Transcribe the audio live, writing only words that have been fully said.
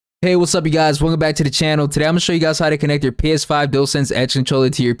Hey, what's up, you guys? Welcome back to the channel. Today, I'm gonna show you guys how to connect your PS5 Dualsense Edge controller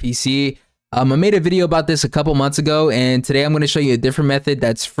to your PC. I made a video about this a couple months ago, and today I'm gonna show you a different method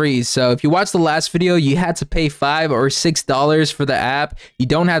that's free. So if you watched the last video, you had to pay $5 or $6 for the app. You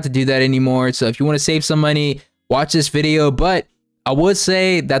don't have to do that anymore. So if you want to save some money, watch this video. But I would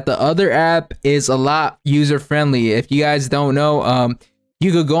say that the other app is a lot user-friendly. If you guys don't know,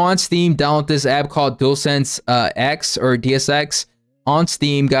 you could go on Steam, download this app called Dualsense X or DSX on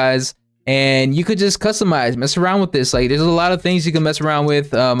Steam, guys, and you could just customize, mess around with this. Like, there's a lot of things you can mess around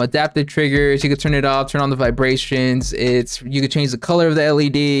with. Adaptive triggers, you could turn it off, turn on the vibrations. You could change the color of the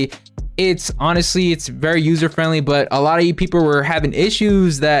LED. It's honestly, it's very user friendly, but a lot of you people were having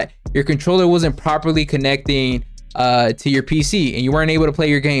issues that your controller wasn't properly connecting to your PC and you weren't able to play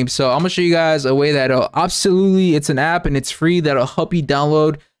your game. So I'm gonna show you guys a way that'll absolutely, it's an app and it's free, that'll help you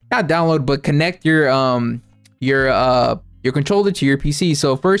but connect your controller to your PC.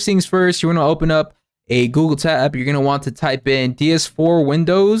 So first things first, you want to open up a Google tab. You're going to want to type in DS4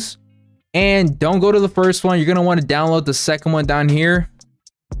 Windows, and don't go to the first one. You're going to want to download the second one down here.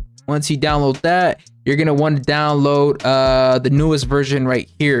 Once you download that, you're going to want to download the newest version right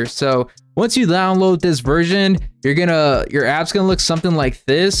here. So once you download this version, your app's gonna look something like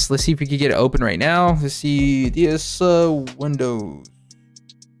this. Let's see if we can get it open right now. Let's see, DS Windows.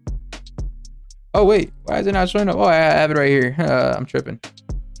 Oh wait, why is it not showing up? Oh, I have it right here. I'm tripping.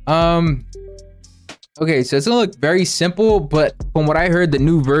 Okay, so it's gonna look very simple, but from what I heard, the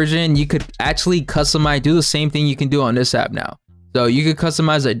new version, you could actually customize, do the same thing you can do on this app now. So you could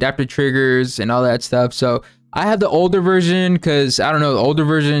customize the adaptive triggers and all that stuff. So I have the older version because I don't know, the older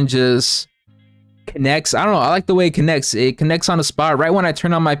version just connects. I don't know, I like the way it connects. It connects on the spot. Right when I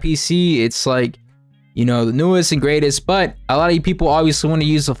turn on my PC, it's like, you know, the newest and greatest. But a lot of you people obviously want to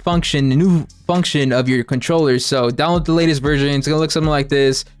use the new function of your controller. So download the latest version. It's gonna look something like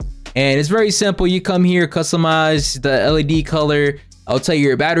this, and it's very simple. You come here, customize the LED color. I'll tell you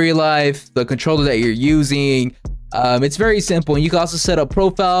your battery life, the controller that you're using. It's very simple, and you can also set up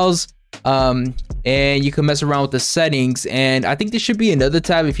profiles, and you can mess around with the settings. And I think there should be another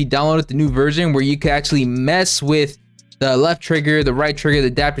tab if you downloaded the new version where you can actually mess with the left trigger, the right trigger, the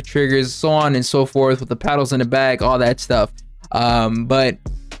adaptive triggers, so on and so forth, with the paddles in the back, all that stuff. But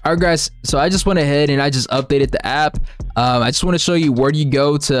all right, guys, so I just went ahead and I just updated the app. I just want to show you where you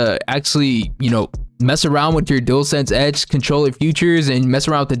go to actually, you know, mess around with your DualSense Edge controller features and mess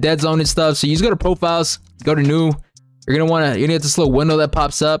around with the dead zone and stuff. So you just go to profiles, go to new. You're gonna get this little window that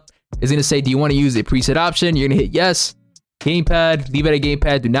pops up. It's gonna say, do you want to use a preset option? You're gonna hit yes. Gamepad, leave it at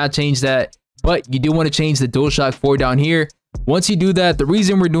gamepad, do not change that. But you do want to change the DualShock 4 down here. Once you do that, the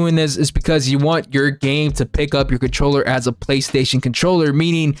reason we're doing this is because you want your game to pick up your controller as a PlayStation controller,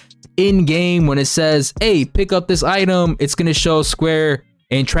 meaning in game when it says, hey, pick up this item, it's going to show square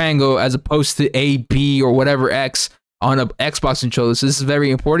and triangle as opposed to A, B, or whatever X on an Xbox controller. So this is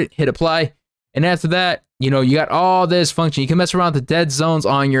very important. Hit apply. And after that, you know, you got all this function. You can mess around with the dead zones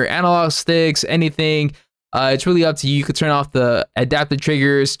on your analog sticks, anything. It's really up to you. You could turn off the adaptive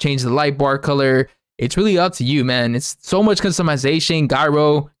triggers, change the light bar color. It's really up to you, man. It's so much customization,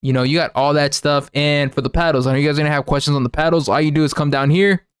 gyro, you know, you got all that stuff. And for the paddles, I know you guys are gonna have questions on the paddles. All you do is come down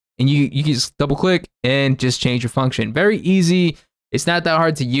here and you can just double click and just change your function. Very easy. It's not that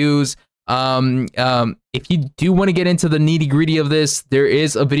hard to use. If you do want to get into the nitty gritty of this, there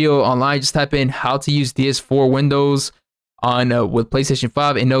is a video online. Just type in how to use DS4 Windows on with PlayStation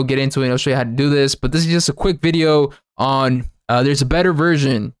 5 and they'll get into it and I'll show you how to do this. But this is just a quick video on there's a better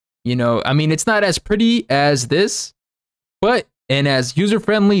version. You know, I mean, it's not as pretty as this, and as user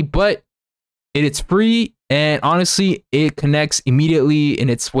friendly, but it's free, and honestly it connects immediately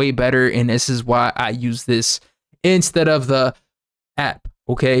and it's way better, and this is why I use this instead of the app.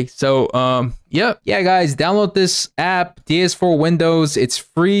 Okay, so yeah guys, download this app, DS4 Windows. It's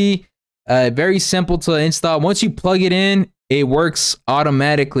free. Very simple to install. Once you plug it in, it works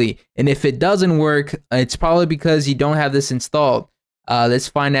automatically. And if it doesn't work, it's probably because you don't have this installed. Let's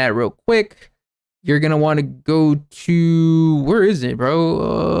find that real quick. You're gonna want to go to, where is it,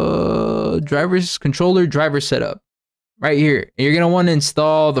 bro? Controller driver setup right here. And you're gonna want to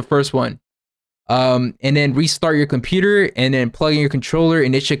install the first one. And then restart your computer and then plug in your controller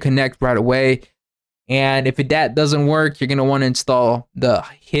and it should connect right away. And if that doesn't work, you're going to want to install the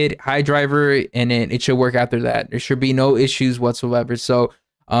high driver, and then it should work after that. There should be no issues whatsoever. So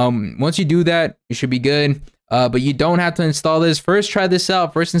once you do that, it should be good. But you don't have to install this. First, try this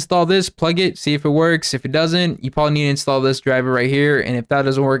out. First, install this, plug it, see if it works. If it doesn't, you probably need to install this driver right here. And if that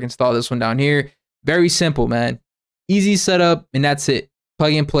doesn't work, install this one down here. Very simple, man. Easy setup, and that's it.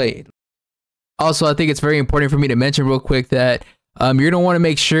 Plug and play. Also, I think it's very important for me to mention real quick that You're gonna want to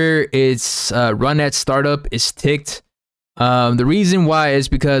make sure it's run at startup is ticked. The reason why is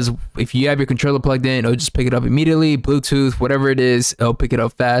because if you have your controller plugged in, it'll just pick it up immediately. Bluetooth, whatever it is, it'll pick it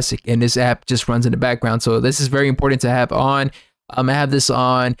up fast, and this app just runs in the background. So this is very important to have on. I have this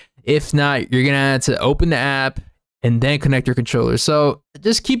on. If not, you're gonna have to open the app and then connect your controller. So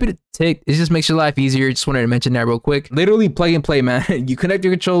just keep it ticked. It just makes your life easier. Just wanted to mention that real quick. Literally plug and play, man. You connect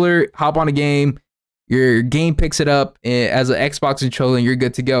your controller, hop on a game, your game picks it up as an Xbox controller, and you're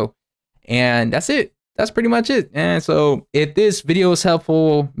good to go. And that's it. That's pretty much it. And so if this video was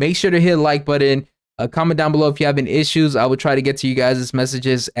helpful, make sure to hit the like button. Comment down below if you have any issues. I will try to get to you guys'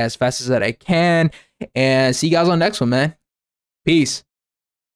 messages as fast as that I can. And see you guys on the next one, man. Peace.